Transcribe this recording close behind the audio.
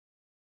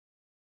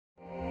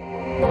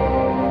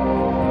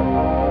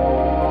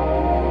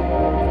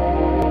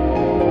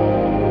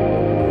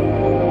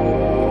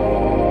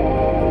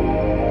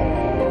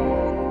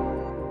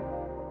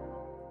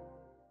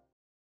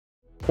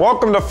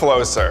Welcome to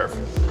Flowserve.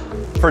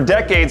 For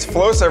decades,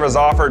 Flowserve has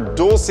offered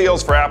dual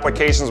seals for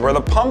applications where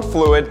the pump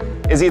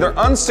fluid is either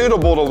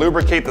unsuitable to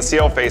lubricate the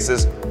seal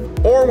faces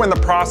or when the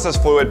process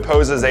fluid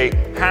poses a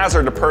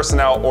hazard to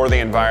personnel or the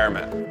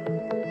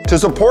environment. To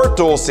support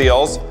dual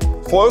seals,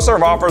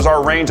 Flowserve offers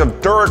our range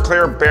of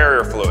DuraClear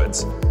barrier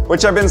fluids,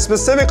 which have been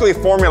specifically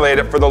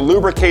formulated for the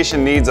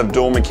lubrication needs of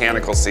dual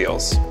mechanical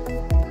seals.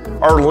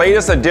 Our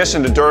latest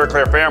addition to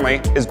DuraClear family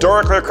is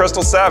DuraClear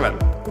Crystal 7.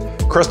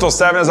 Crystal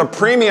 7 is a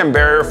premium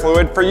barrier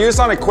fluid for use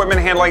on equipment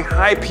handling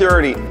high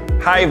purity,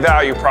 high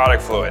value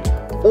product fluid,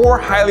 or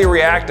highly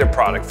reactive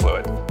product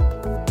fluid.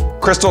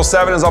 Crystal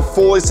 7 is a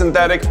fully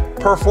synthetic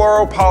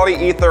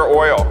perfluoropolyether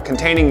oil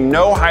containing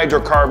no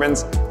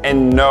hydrocarbons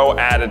and no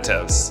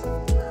additives.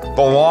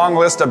 The long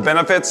list of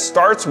benefits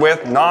starts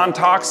with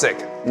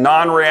non-toxic,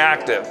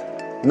 non-reactive,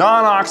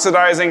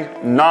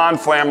 non-oxidizing,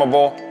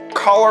 non-flammable,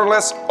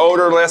 colorless,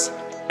 odorless,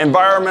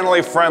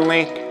 environmentally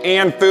friendly,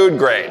 and food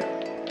grade.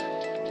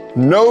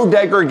 No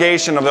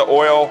degradation of the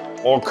oil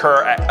will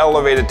occur at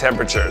elevated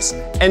temperatures,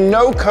 and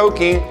no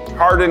coking,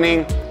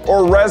 hardening,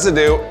 or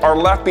residue are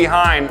left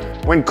behind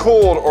when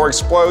cooled or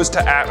exposed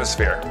to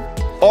atmosphere.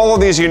 All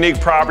of these unique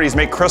properties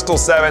make Crystal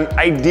 7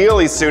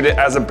 ideally suited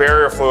as a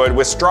barrier fluid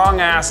with strong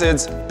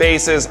acids,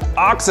 bases,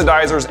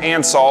 oxidizers,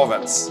 and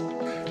solvents.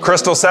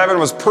 Crystal 7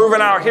 was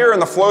proven out here in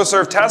the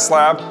Flowserve test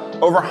lab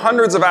over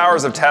hundreds of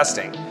hours of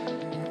testing.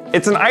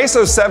 It's an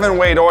ISO 7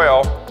 weight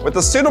oil with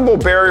a suitable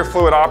barrier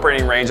fluid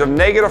operating range of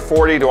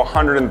 -40 to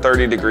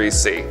 130 degrees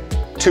C,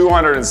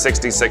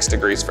 266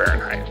 degrees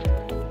Fahrenheit.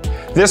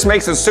 This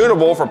makes it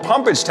suitable for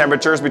pumpage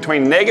temperatures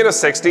between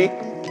 -60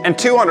 and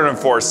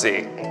 204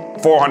 C,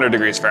 400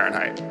 degrees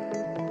Fahrenheit.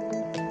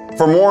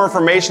 For more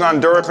information on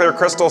DuraClear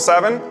Crystal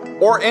 7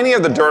 or any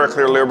of the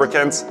DuraClear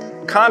lubricants,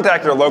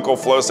 contact your local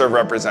Flowserve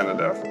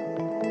representative.